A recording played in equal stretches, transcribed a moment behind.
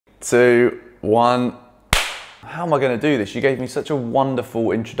2, 1. How am I going to do this? You gave me such a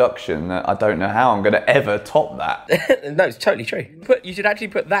wonderful introduction that I don't know how I'm going to ever top that. No, it's totally true. You should actually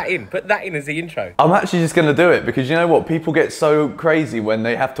put that in. Put that in as the intro. I'm actually just going to do it because you know what? People get so crazy when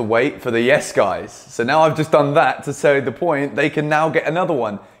they have to wait for the yes guys. So now I've just done that to say the point. They can now get another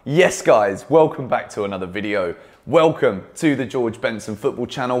one. Yes guys, welcome back to another video. Welcome to the George Benson Football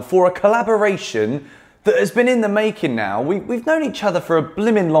Channel for a collaboration that has been in the making now. We've known each other for a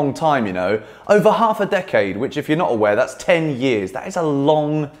blimmin' long time, you know. Over half a decade, which if you're not aware, that's 10 years. That is a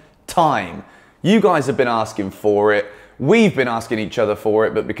long time. You guys have been asking for it. We've been asking each other for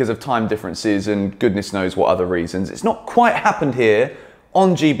it, but because of time differences and goodness knows what other reasons, it's not quite happened here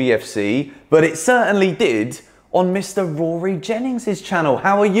on GBFC, but it certainly did on Mr. Rory Jennings' channel.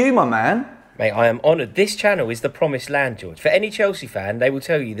 How are you, my man? Mate, I am honoured. This channel is the promised land, George. For any Chelsea fan, they will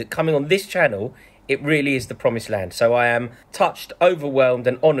tell you that coming on this channel, it really is the promised land. So I am touched, overwhelmed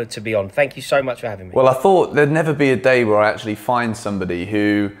and honoured to be on. Thank you so much for having me. Well, I thought there'd never be a day where I actually find somebody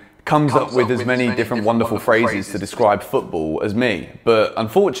who comes up with as many different wonderful phrases to describe football as me. But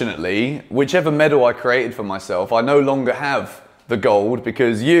unfortunately, whichever medal I created for myself, I no longer have the gold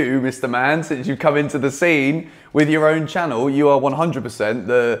because you, Mr. Man, since you've come into the scene with your own channel, you are 100%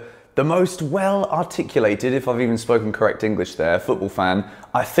 the most well-articulated, if I've even spoken correct English there, football fan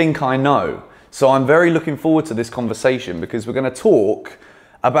I think I know. So I'm very looking forward to this conversation because we're going to talk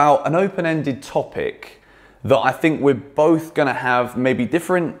about an open-ended topic that I think we're both going to have maybe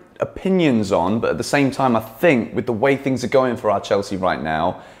different opinions on, but at the same time, I think with the way things are going for our Chelsea right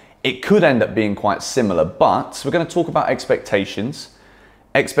now, it could end up being quite similar. But we're going to talk about expectations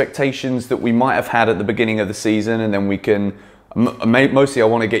that we might have had at the beginning of the season, and then we can, mostly I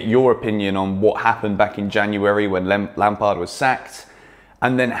want to get your opinion on what happened back in January when Lampard was sacked.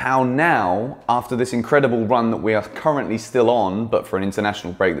 And then how now, after this incredible run that we are currently still on, but for an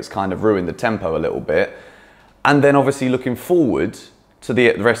international break that's kind of ruined the tempo a little bit, and then obviously looking forward to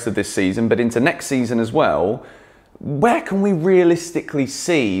the rest of this season, but into next season as well, where can we realistically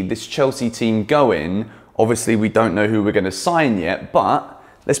see this Chelsea team going? Obviously, we don't know who we're going to sign yet, but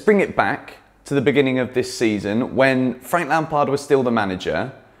let's bring it back to the beginning of this season when Frank Lampard was still the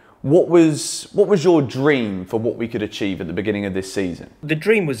manager. What was your dream for what we could achieve at the beginning of this season? The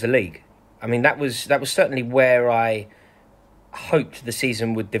dream was the league. I mean, that was certainly where I hoped the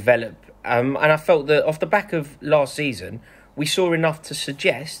season would develop. And I felt that off the back of last season, we saw enough to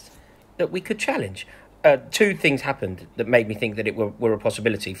suggest that we could challenge. Two things happened that made me think that it were a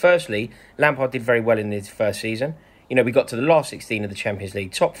possibility. Firstly, Lampard did very well in his first season. You know, we got to the last 16 of the Champions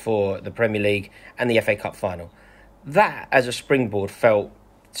League, top 4, the Premier League and the FA Cup final. That, as a springboard, felt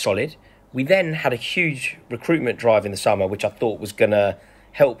solid. We then had a huge recruitment drive in the summer, which I thought was going to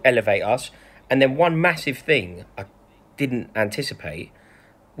help elevate us. And then one massive thing I didn't anticipate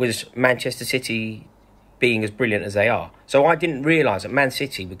was Manchester City being as brilliant as they are. So I didn't realise that Man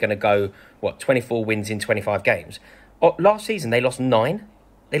City were going to go, 24 wins in 25 games. Last season, they lost 9.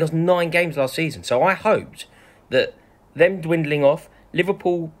 They lost 9 games last season. So I hoped that them dwindling off,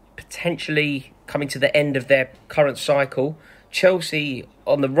 Liverpool potentially coming to the end of their current cycle, Chelsea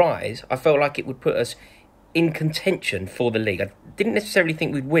on the rise, I felt like it would put us in contention for the league. I didn't necessarily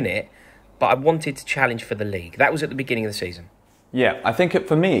think we'd win it, but I wanted to challenge for the league. That was at the beginning of the season. Yeah, I think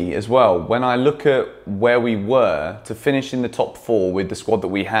for me as well, when I look at where we were to finish in the top 4 with the squad that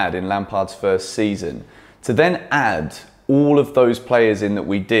we had in Lampard's first season, to then add all of those players in that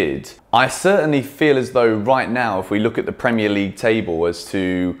we did, I certainly feel as though right now, if we look at the Premier League table as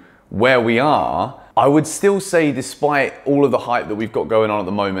to where we are, I would still say despite all of the hype that we've got going on at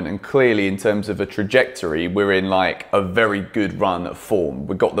the moment, and clearly in terms of a trajectory, we're in like a very good run of form.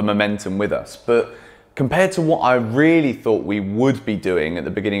 We've got the momentum with us. But compared to what I really thought we would be doing at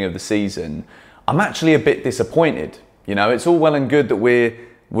the beginning of the season, I'm actually a bit disappointed. You know, it's all well and good that we're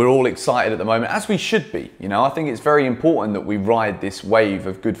all excited at the moment, as we should be. You know, I think it's very important that we ride this wave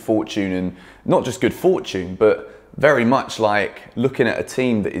of good fortune, and not just good fortune, but very much like looking at a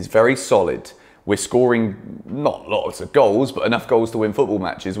team that is very solid. We're scoring not lots of goals, but enough goals to win football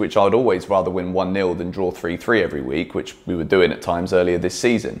matches, which I'd always rather win 1-0 than draw 3-3 every week, which we were doing at times earlier this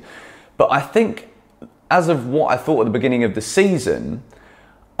season. But I think as of what I thought at the beginning of the season,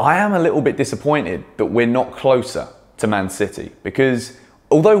 I am a little bit disappointed that we're not closer to Man City, because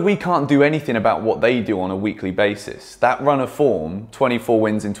although we can't do anything about what they do on a weekly basis, that run of form, 24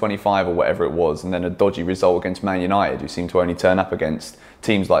 wins in 25 or whatever it was, and then a dodgy result against Man United, who seem to only turn up against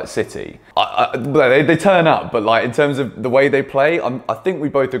teams like City. They turn up, but like in terms of the way they play, I think we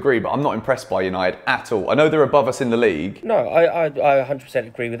both agree, but I'm not impressed by United at all. I know they're above us in the league. No, I 100%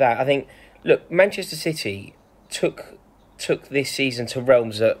 agree with that. I think, look, Manchester City took took this season to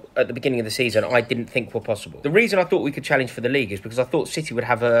realms that at the beginning of the season I didn't think were possible. The reason I thought we could challenge for the league is because I thought City would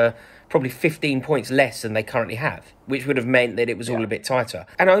have probably 15 points less than they currently have, which would have meant that it was all a bit tighter.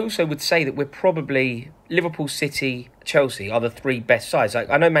 And I also would say that we're probably Liverpool, City, Chelsea are the three best sides. Like,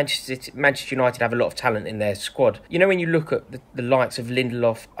 I know Manchester United have a lot of talent in their squad. You know, when you look at the likes of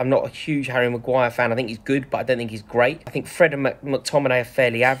Lindelof, I'm not a huge Harry Maguire fan. I think he's good, but I don't think he's great. I think Fred and McTominay are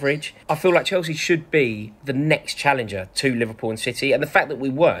fairly average. I feel like Chelsea should be the next challenger to Liverpool and City. And the fact that we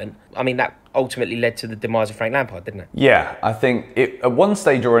weren't, I mean, that ultimately led to the demise of Frank Lampard, didn't it? Yeah, I think at one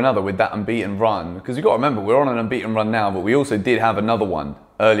stage or another with that unbeaten run, because you've got to remember, we're on an unbeaten run now, but we also did have another one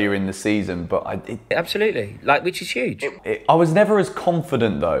earlier in the season. But absolutely, which is huge. I was never as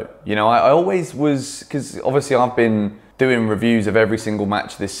confident though. You know, I always was, because obviously I've been doing reviews of every single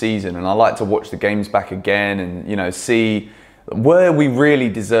match this season, and I like to watch the games back again and, you know, see, were we really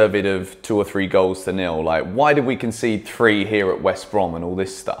deserving of 2 or 3 goals to nil? Like, why did we concede 3 here at West Brom and all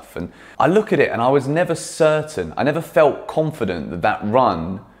this stuff? And I look at it and I was never certain. I never felt confident that that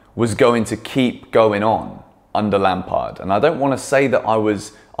run was going to keep going on under Lampard. And I don't want to say that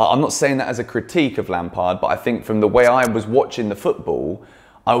I'm not saying that as a critique of Lampard, but I think from the way I was watching the football,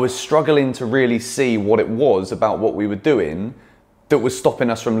 I was struggling to really see what it was about what we were doing that was stopping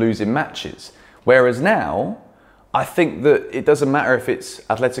us from losing matches. Whereas now, I think that it doesn't matter if it's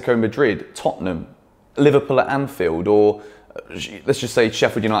Atletico Madrid, Tottenham, Liverpool at Anfield, or let's just say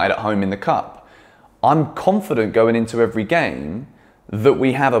Sheffield United at home in the Cup. I'm confident going into every game that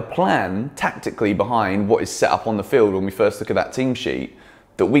we have a plan tactically behind what is set up on the field when we first look at that team sheet,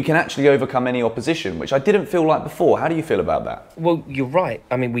 that we can actually overcome any opposition, which I didn't feel like before. How do you feel about that? Well, you're right.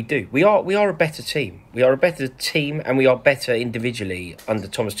 I mean, we do. We are a better team. We are a better team, and we are better individually under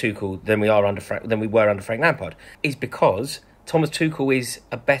Thomas Tuchel than we were under Frank Lampard. Is because Thomas Tuchel is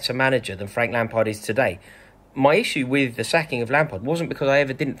a better manager than Frank Lampard is today. My issue with the sacking of Lampard wasn't because I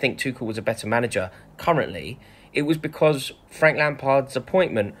ever didn't think Tuchel was a better manager currently. It was because Frank Lampard's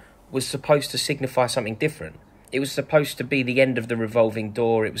appointment was supposed to signify something different. It was supposed to be the end of the revolving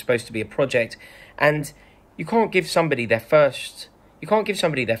door. It was supposed to be a project, and you can't give somebody their first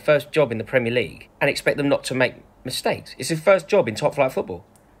job in the Premier League and expect them not to make mistakes. It's his first job in top flight football.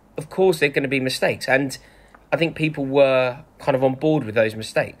 Of course, there are going to be mistakes, and I think people were kind of on board with those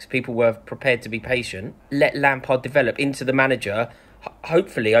mistakes. People were prepared to be patient, let Lampard develop into the manager,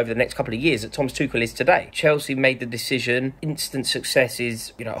 hopefully over the next couple of years, that Thomas Tuchel is today. Chelsea made the decision. Instant success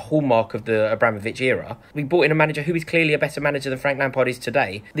is, a hallmark of the Abramovich era. We brought in a manager who is clearly a better manager than Frank Lampard is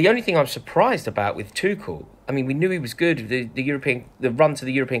today. The only thing I'm surprised about with Tuchel, I mean, we knew he was good. The run to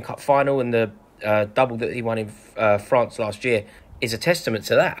the European Cup final and the double that he won in France last year is a testament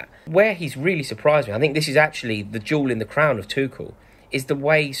to that. Where he's really surprised me, I think this is actually the jewel in the crown of Tuchel, is the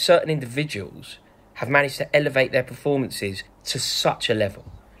way certain individuals have managed to elevate their performances to such a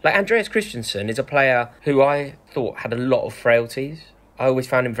level. Like Andreas Christensen is a player who I thought had a lot of frailties. I always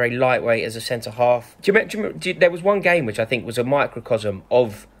found him very lightweight as a centre-half. There was one game which I think was a microcosm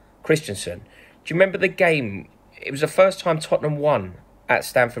of Christensen. Do you remember the game? It was the first time Tottenham won at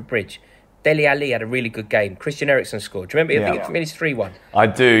Stamford Bridge. Dele Alli had a really good game. Christian Eriksen scored. Do you remember? Yeah. I think it finished 3-1. I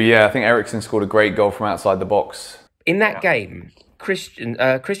do, yeah. I think Eriksen scored a great goal from outside the box. In that game,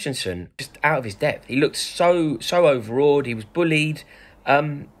 Christensen just out of his depth. He looked so overawed. He was bullied,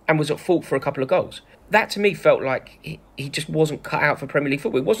 and was at fault for a couple of goals. That to me felt like he just wasn't cut out for Premier League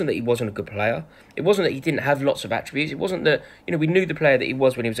football. It wasn't that he wasn't a good player. It wasn't that he didn't have lots of attributes. It wasn't that we knew the player that he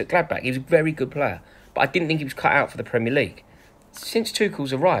was when he was at Gladbach. He was a very good player, but I didn't think he was cut out for the Premier League. Since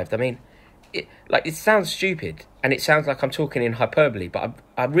Tuchel's arrived, I mean, it sounds stupid and it sounds like I'm talking in hyperbole, but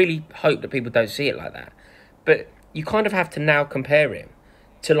I really hope that people don't see it like that. But you kind of have to now compare him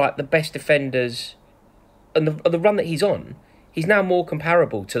to the best defenders, and the run that he's on. He's now more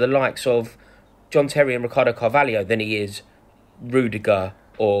comparable to the likes of John Terry and Ricardo Carvalho than he is Rudiger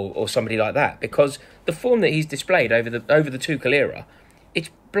or somebody like that, because the form that he's displayed over the Tuchel era, it's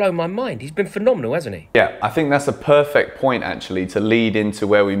blown my mind. He's been phenomenal, hasn't he? Yeah, I think that's a perfect point actually to lead into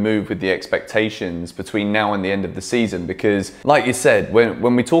where we move with the expectations between now and the end of the season, because like you said,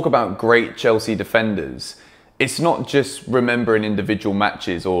 when we talk about great Chelsea defenders, it's not just remembering individual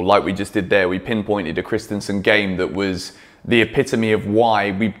matches, or like we just did there, we pinpointed a Christensen game that was the epitome of why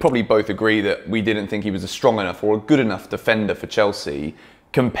we probably both agree that we didn't think he was a strong enough or a good enough defender for Chelsea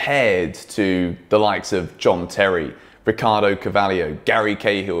compared to the likes of John Terry, Ricardo Carvalho, Gary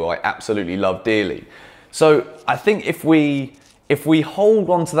Cahill, who I absolutely love dearly. So I think if we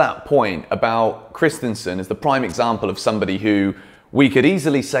hold on to that point about Christensen as the prime example of somebody who we could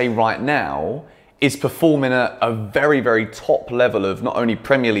easily say right now is performing at a very, very top level of not only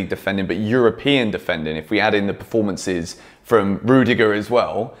Premier League defending, but European defending, if we add in the performances from Rudiger as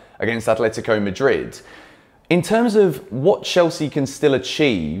well against Atletico Madrid. In terms of what Chelsea can still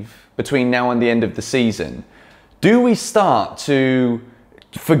achieve between now and the end of the season, do we start to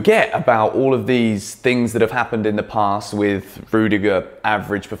forget about all of these things that have happened in the past with Rudiger,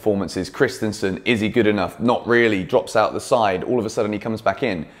 average performances, Christensen, is he good enough? Not really, drops out the side, all of a sudden he comes back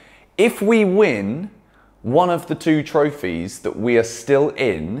in. If we win one of the 2 trophies that we are still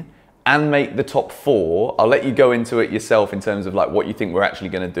in and make the top 4, I'll let you go into it yourself in terms of like what you think we're actually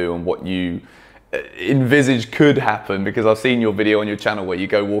going to do and what you envisage could happen, because I've seen your video on your channel where you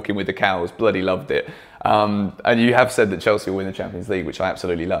go walking with the cows, bloody loved it. And you have said that Chelsea will win the Champions League, which I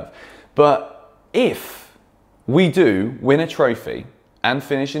absolutely love. But if we do win a trophy and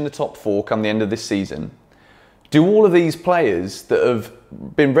finish in the top 4 come the end of this season, do all of these players that have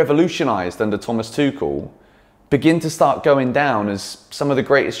been revolutionised under Thomas Tuchel begin to start going down as some of the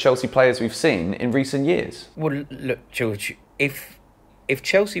greatest Chelsea players we've seen in recent years? Well, look, George, if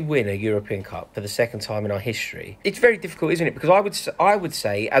Chelsea win a European Cup for the second time in our history, it's very difficult, isn't it? Because I would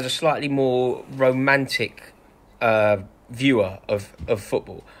say, as a slightly more romantic viewer of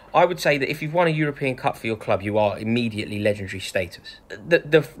football, I would say that if you've won a European Cup for your club, you are immediately legendary status.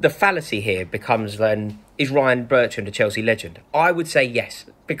 The fallacy here becomes then, is Ryan Bertrand a Chelsea legend? I would say yes,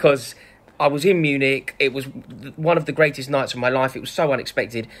 because I was in Munich. It was one of the greatest nights of my life. It was so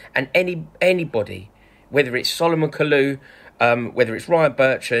unexpected, and anybody, whether it's Solomon Kalou, whether it's Ryan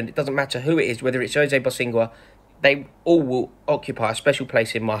Bertrand, it doesn't matter who it is, whether it's Jose Bosingwa, they all will occupy a special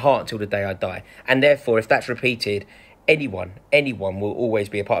place in my heart until the day I die. And therefore, if that's repeated, anyone will always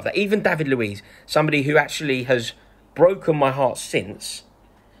be a part of that. Even David Luiz, somebody who actually has broken my heart since,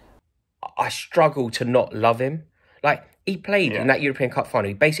 I struggle to not love him. Like, he played in that European Cup final.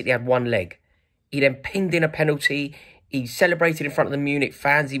 He basically had one leg. He then pinged in a penalty. He celebrated in front of the Munich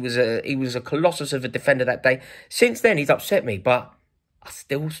fans. He was a colossus of a defender that day. Since then, he's upset me, but I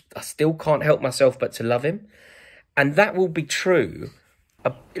still can't help myself but to love him. And that will be true.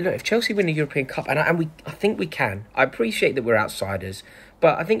 Look, if Chelsea win the European Cup, I think we can. I appreciate that we're outsiders,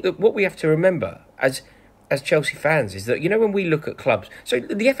 but I think that what we have to remember as Chelsea fans is that, you know, when we look at clubs, so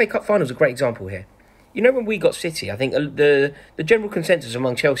the FA Cup final is a great example here. You know, when we got City, I think the general consensus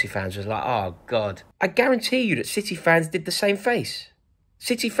among Chelsea fans was like, oh, God. I guarantee you that City fans did the same face.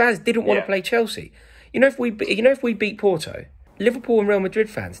 City fans didn't want to play Chelsea. You know, if we beat Porto, Liverpool and Real Madrid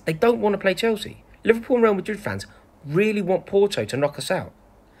fans, they don't want to play Chelsea. Liverpool and Real Madrid fans really want Porto to knock us out.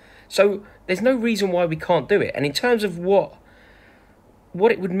 So there's no reason why we can't do it. And in terms of what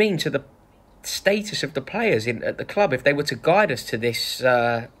it would mean to the status of the players at the club if they were to guide us to this...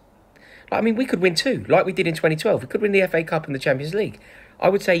 we could win 2, like we did in 2012. We could win the FA Cup and the Champions League. I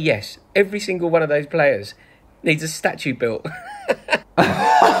would say yes. Every single one of those players needs a statue built.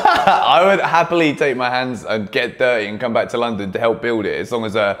 I would happily take my hands and get dirty and come back to London to help build it, as long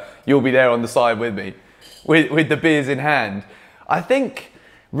as you'll be there on the side with me, with the beers in hand. I think...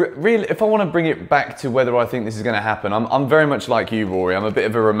 Really, if I want to bring it back to whether I think this is going to happen, I'm very much like you, Rory. I'm a bit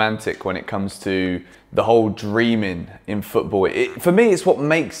of a romantic when it comes to the whole dreaming in football. For me, it's what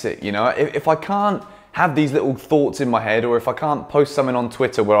makes it, you know. If I can't have these little thoughts in my head, or if I can't post something on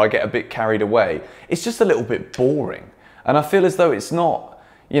Twitter where I get a bit carried away, it's just a little bit boring. And I feel as though it's not,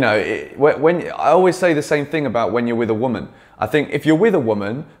 you know, when I always say the same thing about when you're with a woman. I think if you're with a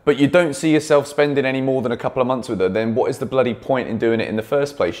woman, but you don't see yourself spending any more than a couple of months with her, then what is the bloody point in doing it in the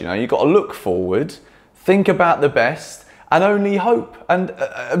first place? You know, you've got to look forward, think about the best, and only hope and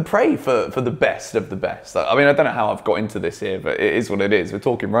pray for the best of the best. I mean, I don't know how I've got into this here, but it is what it is. We're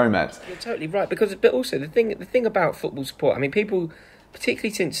talking romance. You're totally right, but also the thing about football support. I mean, people,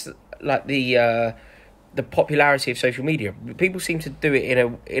 particularly since like the popularity of social media, people seem to do it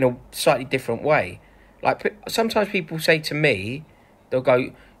in a slightly different way. Like, sometimes people say to me, they'll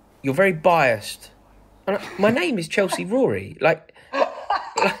go, "You're very biased." And my name is Chelsea Rory. Well,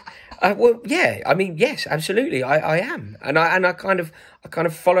 yeah. I mean, yes, absolutely, I am, and I kind of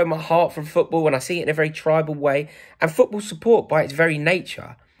follow my heart from football, and I see it in a very tribal way. And football support, by its very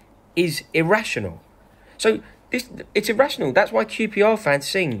nature, is irrational. So it's irrational. That's why QPR fans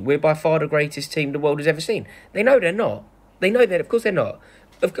sing, "We're by far the greatest team the world has ever seen." They know they're not. They know that. Of course, they're not.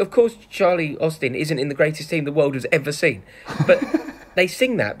 Of course, Charlie Austin isn't in the greatest team the world has ever seen. But they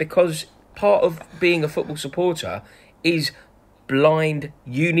sing that because part of being a football supporter is blind,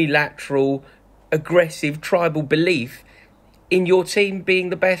 unilateral, aggressive, tribal belief in your team being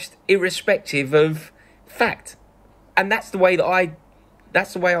the best, irrespective of fact. And that's the way I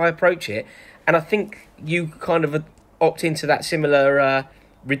approach it. And I think you kind of opt into that similar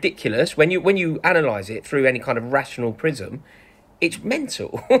ridiculous when you analyse it through any kind of rational prism. It's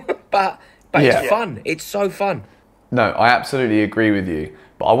mental, but it's fun. It's so fun. No, I absolutely agree with you.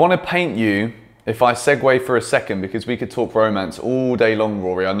 But I want to paint you, if I segue for a second, because we could talk romance all day long,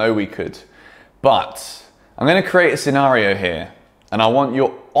 Rory. I know we could. But I'm going to create a scenario here. And I want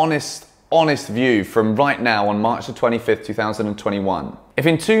your honest view from right now on March the 25th, 2021. If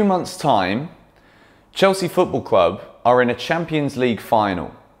in 2 months' time, Chelsea Football Club are in a Champions League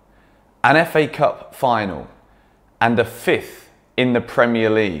final, an FA Cup final, and a 5th in the Premier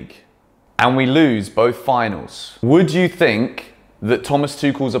League, and we lose both finals, would you think that Thomas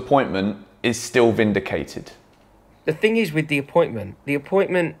Tuchel's appointment is still vindicated? The thing is with the appointment will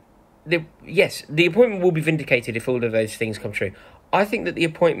be vindicated if all of those things come true. I think that the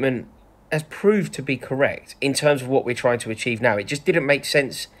appointment has proved to be correct in terms of what we're trying to achieve now. It just didn't make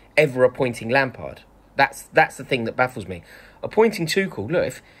sense ever appointing Lampard. That's the thing that baffles me. Appointing Tuchel, look,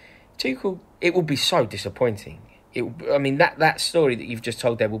 if Tuchel, it will be so disappointing. That story that you've just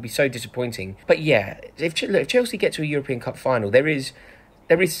told there will be so disappointing. But yeah, if Chelsea get to a European Cup final, there is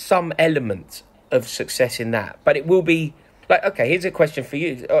some element of success in that. But it will be like, okay, here's a question for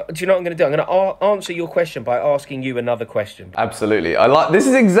you. Do you know what I'm going to do? I'm going to answer your question by asking you another question. Absolutely. This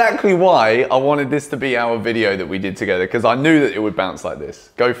is exactly why I wanted this to be our video that we did together, because I knew that it would bounce like this.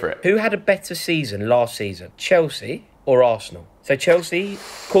 Go for it. Who had a better season last season, Chelsea or Arsenal? So Chelsea,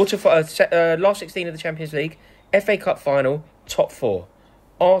 last 16 of the Champions League, FA Cup final, top 4.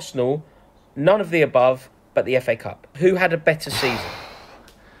 Arsenal, none of the above, but the FA Cup. Who had a better season?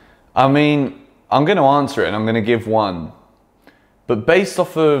 I mean, I'm going to answer it and I'm going to give one. But based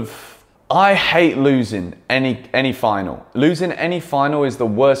off of, I hate losing any final. Losing any final is the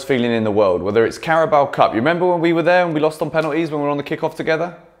worst feeling in the world, whether it's Carabao Cup. You remember when we were there and we lost on penalties when we were on the kickoff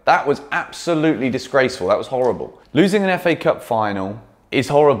together? That was absolutely disgraceful. That was horrible. Losing an FA Cup final is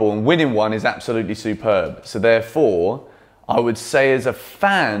horrible and winning one is absolutely superb. So therefore, I would say as a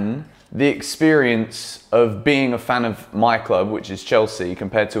fan, the experience of being a fan of my club, which is Chelsea,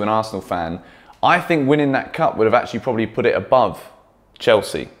 compared to an Arsenal fan, I think winning that cup would have actually probably put it above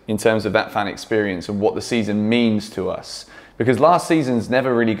Chelsea in terms of that fan experience and what the season means to us. Because last season's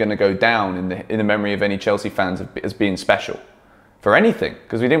never really going to go down in the memory of any Chelsea fans as being special for anything,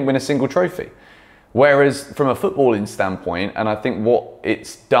 because we didn't win a single trophy. Whereas from a footballing standpoint, and I think what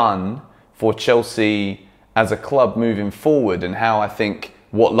it's done for Chelsea as a club moving forward, and how I think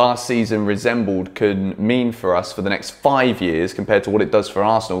what last season resembled could mean for us for the next 5 years compared to what it does for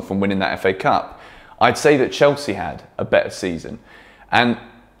Arsenal from winning that FA Cup, I'd say that Chelsea had a better season. And,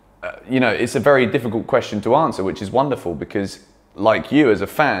 it's a very difficult question to answer, which is wonderful because, like you as a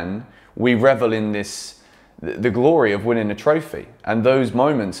fan, we revel in the glory of winning a trophy. And those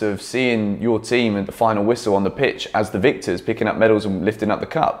moments of seeing your team at the final whistle on the pitch as the victors, picking up medals and lifting up the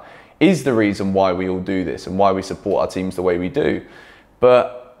cup, is the reason why we all do this and why we support our teams the way we do.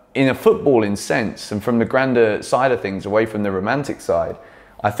 But in a footballing sense, and from the grander side of things, away from the romantic side,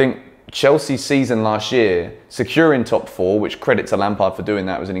 I think Chelsea's season last year, securing top 4, which credit to Lampard for doing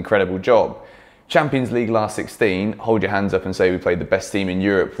that, was an incredible job. Champions League last 16, hold your hands up and say we played the best team in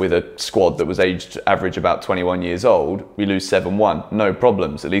Europe with a squad that was aged average about 21 years old. We lose 7-1, no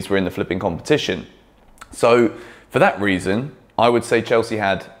problems. At least we're in the flipping competition. So for that reason, I would say Chelsea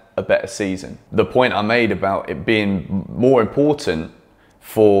had a better season. The point I made about it being more important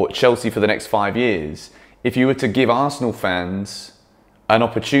for Chelsea for the next 5 years, if you were to give Arsenal fans an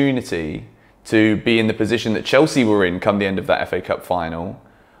opportunity to be in the position that Chelsea were in come the end of that FA Cup final,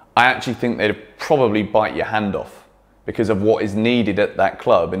 I actually think they'd probably bite your hand off because of what is needed at that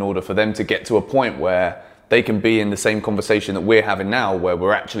club in order for them to get to a point where they can be in the same conversation that we're having now, where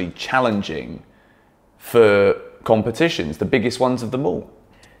we're actually challenging for competitions, the biggest ones of them all.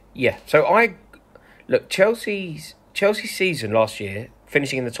 Yeah, so Chelsea's season last year,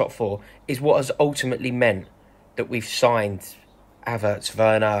 finishing in the top 4, is what has ultimately meant that we've signed Havertz,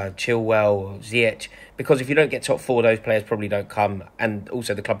 Werner, Chilwell, Ziyech, because if you don't get top 4, those players probably don't come, and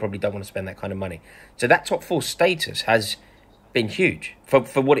also the club probably don't want to spend that kind of money. So that top 4 status has been huge for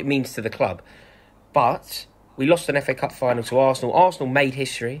what it means to the club. But we lost an FA Cup final to Arsenal. Arsenal made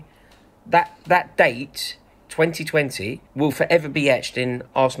history. That date, 2020, will forever be etched in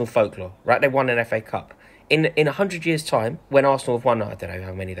Arsenal folklore, right? They won an FA Cup. In 100 years' time, when Arsenal have won, I don't know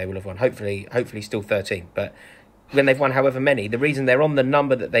how many they will have won, hopefully still 13, but when they've won however many, the reason they're on the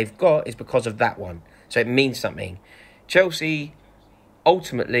number that they've got is because of that one. So it means something. Chelsea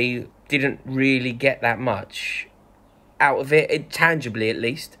ultimately didn't really get that much out of it, tangibly at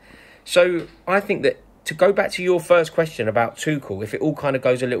least. So I think that, to go back to your first question about Tuchel, if it all kind of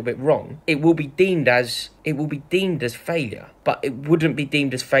goes a little bit wrong, it will be deemed as failure, but it wouldn't be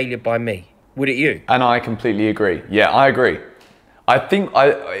deemed as failure by me. Would it you? And I completely agree. Yeah, I agree. I think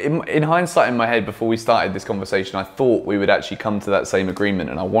in hindsight, in my head, before we started this conversation, I thought we would actually come to that same agreement,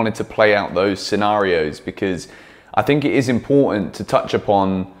 and I wanted to play out those scenarios because I think it is important to touch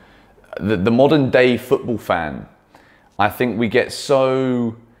upon the modern day football fan. I think we get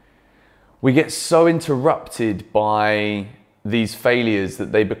so interrupted by these failures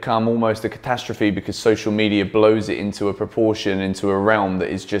that they become almost a catastrophe because social media blows it into a proportion, into a realm that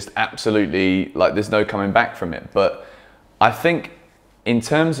is just absolutely like there's no coming back from it. But I think in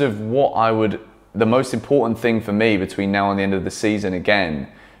terms of the most important thing for me between now and the end of the season, again,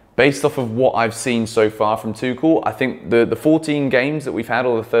 based off of what I've seen so far from Tuchel, I think the 14 games that we've had,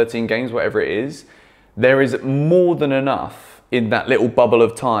 or the 13 games, whatever it is, there is more than enough in that little bubble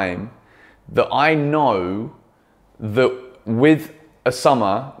of time that I know that with a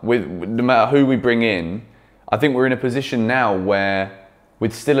summer, with no matter who we bring in, I think we're in a position now where,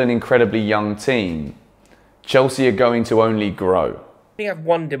 with still an incredibly young team, Chelsea are going to only grow. I only have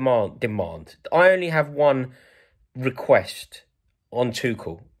one demand. I only have one request on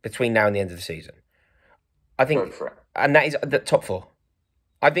Tuchel between now and the end of the season. I think, and that is the top four.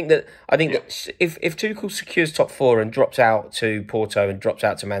 I think that if Tuchel secures top four and drops out to Porto and drops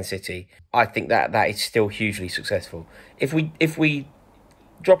out to Man City, I think that is still hugely successful. If we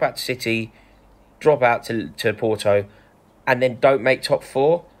drop out to City, drop out to Porto, and then don't make top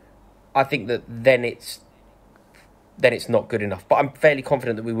four, I think that then it's not good enough. But I'm fairly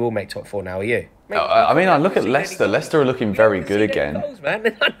confident that we will make top four now. Are you? I mean, I look at Leicester. Leicester are looking very good again. Goals,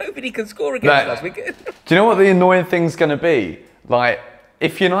 man. Nobody can score against us. We're good. Do you know what the annoying thing's going to be? Like,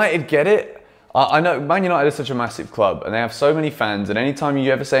 if United get it, I know Man United is such a massive club and they have so many fans, and anytime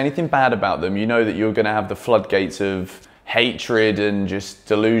you ever say anything bad about them, you know that you're going to have the floodgates of hatred and just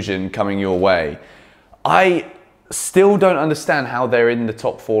delusion coming your way. I still don't understand how they're in the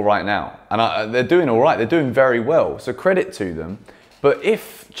top four right now. And they're doing all right. They're doing very well. So credit to them. But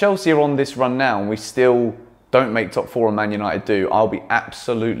if Chelsea are on this run now and we still don't make top four and Man United do, I'll be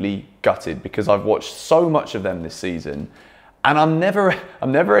absolutely gutted because I've watched so much of them this season. And I'm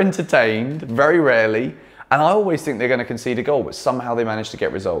never entertained, very rarely. And I always think they're going to concede a goal, but somehow they manage to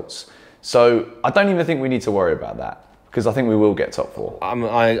get results. So I don't even think we need to worry about that because I think we will get top four. I'm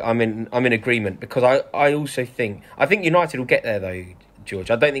in agreement because I also think United will get there though, George.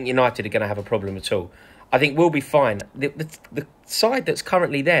 I don't think United are going to have a problem at all. I think we'll be fine. The side that's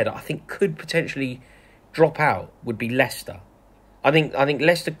currently there that I think could potentially drop out would be Leicester. I think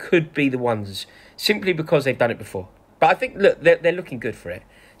Leicester could be the ones simply because they've done it before. But I think, look, they're looking good for it.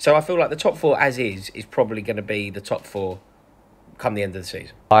 So I feel like the top four as is probably going to be the top four come the end of the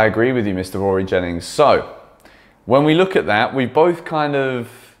season. I agree with you, Mr. Rory Jennings. So when we look at that, we've both kind of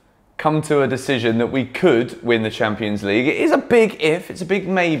come to a decision that we could win the Champions League. It is a big if, it's a big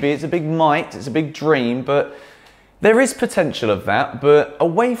maybe, it's a big might, it's a big dream, but there is potential of that. But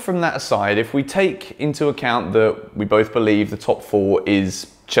away from that aside, if we take into account that we both believe the top four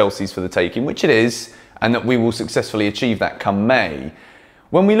is Chelsea's for the taking, which it is, and that we will successfully achieve that come May.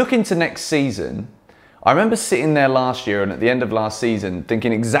 When we look into next season, I remember sitting there last year and at the end of last season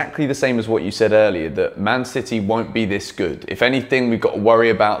thinking exactly the same as what you said earlier, that Man City won't be this good. If anything, we've got to worry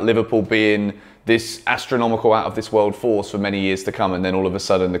about Liverpool being this astronomical out of this world force for many years to come, and then all of a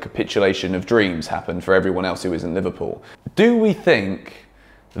sudden the capitulation of dreams happened for everyone else who isn't Liverpool. Do we think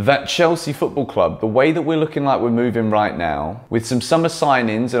that Chelsea Football Club, the way that we're looking like we're moving right now, with some summer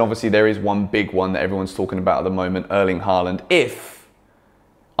signings, and obviously there is one big one that everyone's talking about at the moment, Erling Haaland,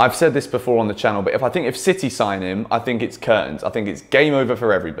 I've said this before on the channel, but if City sign him, I think it's curtains. I think it's game over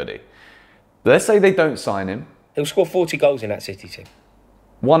for everybody. Let's say they don't sign him. He'll score 40 goals in that City team.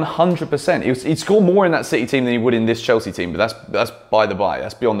 100%. He'd score more in that City team than he would in this Chelsea team, but that's by the by.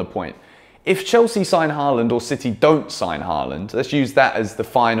 That's beyond the point. If Chelsea sign Haaland or City don't sign Haaland, let's use that as the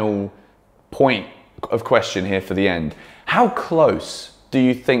final point of question here for the end. How close do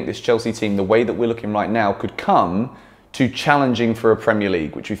you think this Chelsea team, the way that we're looking right now, could come to challenging for a Premier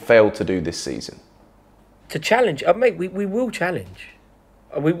League, which we failed to do this season? To challenge? Mate, we will challenge.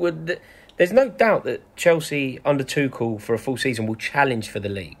 There's no doubt that Chelsea under Tuchel for a full season will challenge for the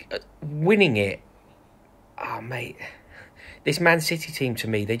league. Winning it, mate... This Man City team, to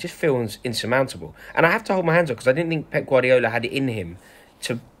me, they just feel insurmountable. And I have to hold my hands up because I didn't think Pep Guardiola had it in him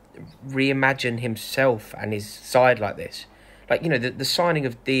to reimagine himself and his side like this. Like, you know, the signing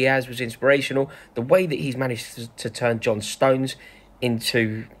of Diaz was inspirational. The way that he's managed to turn John Stones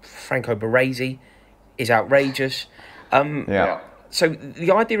into Franco Baresi is outrageous. So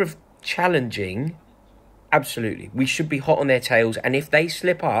the idea of challenging, absolutely. We should be hot on their tails. And if they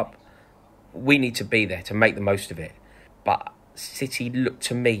slip up, we need to be there to make the most of it. But City, look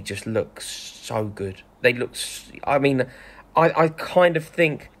so good. They look... I mean, I kind of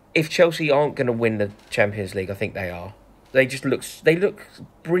think if Chelsea aren't going to win the Champions League, I think they are. They look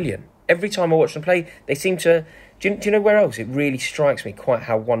brilliant. Every time I watch them play, they seem to... Do you know where else? It really strikes me quite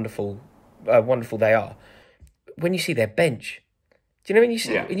how wonderful they are. When you see their bench. Do you know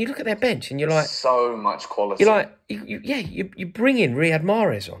when you look at their bench and you're like... So much quality. You're like, you bring in Riyad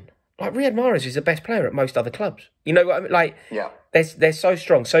Mahrez on. Like, Riyad Mahrez is the best player at most other clubs. You know what I mean? Like, they're so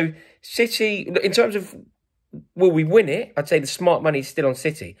strong. So, City, in terms of, will we win it? I'd say the smart money is still on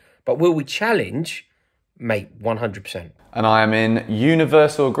City. But will we challenge? Mate, 100%. And I am in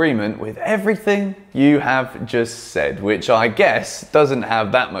universal agreement with everything you have just said, which I guess doesn't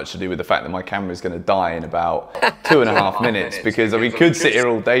have that much to do with the fact that my camera is going to die in about 2.5 minutes, because we could sit here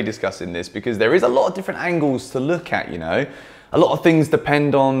all day discussing this, because there is a lot of different angles to look at, you know. A lot of things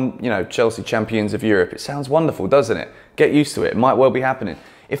depend on, you know, Chelsea champions of Europe. It sounds wonderful, doesn't it? Get used to it. It might well be happening.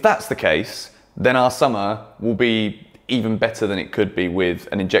 If that's the case, then our summer will be even better than it could be with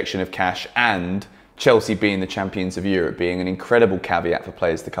an injection of cash, and Chelsea being the champions of Europe being an incredible caveat for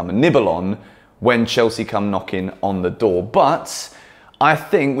players to come and nibble on when Chelsea come knocking on the door. But I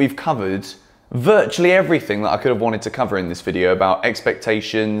think we've covered virtually everything that I could have wanted to cover in this video about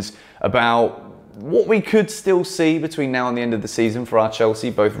expectations, about what we could still see between now and the end of the season for our Chelsea.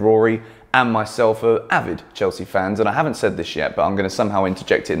 Both Rory and myself are avid Chelsea fans, and I haven't said this yet, but I'm going to somehow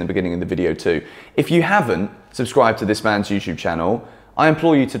interject it in the beginning of the video too. If you haven't subscribed to this man's YouTube channel, I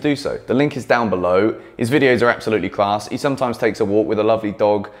implore you to do so. The link is down below. His videos are absolutely class. He sometimes takes a walk with a lovely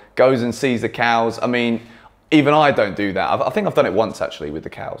dog, goes and sees the cows. I mean, even I don't do that. I think I've done it once actually with the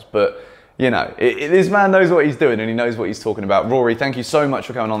cows, but you know, this man knows what he's doing and he knows what he's talking about. Rory, thank you so much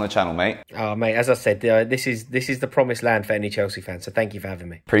for coming on the channel, mate. Oh, mate, as I said, this is the promised land for any Chelsea fan, so thank you for having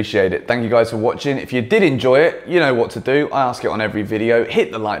me. Appreciate it. Thank you guys for watching. If you did enjoy it, you know what to do. I ask it on every video.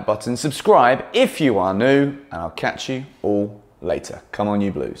 Hit the like button, subscribe if you are new, and I'll catch you all later. Come on,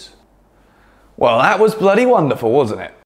 you Blues. Well, that was bloody wonderful, wasn't it?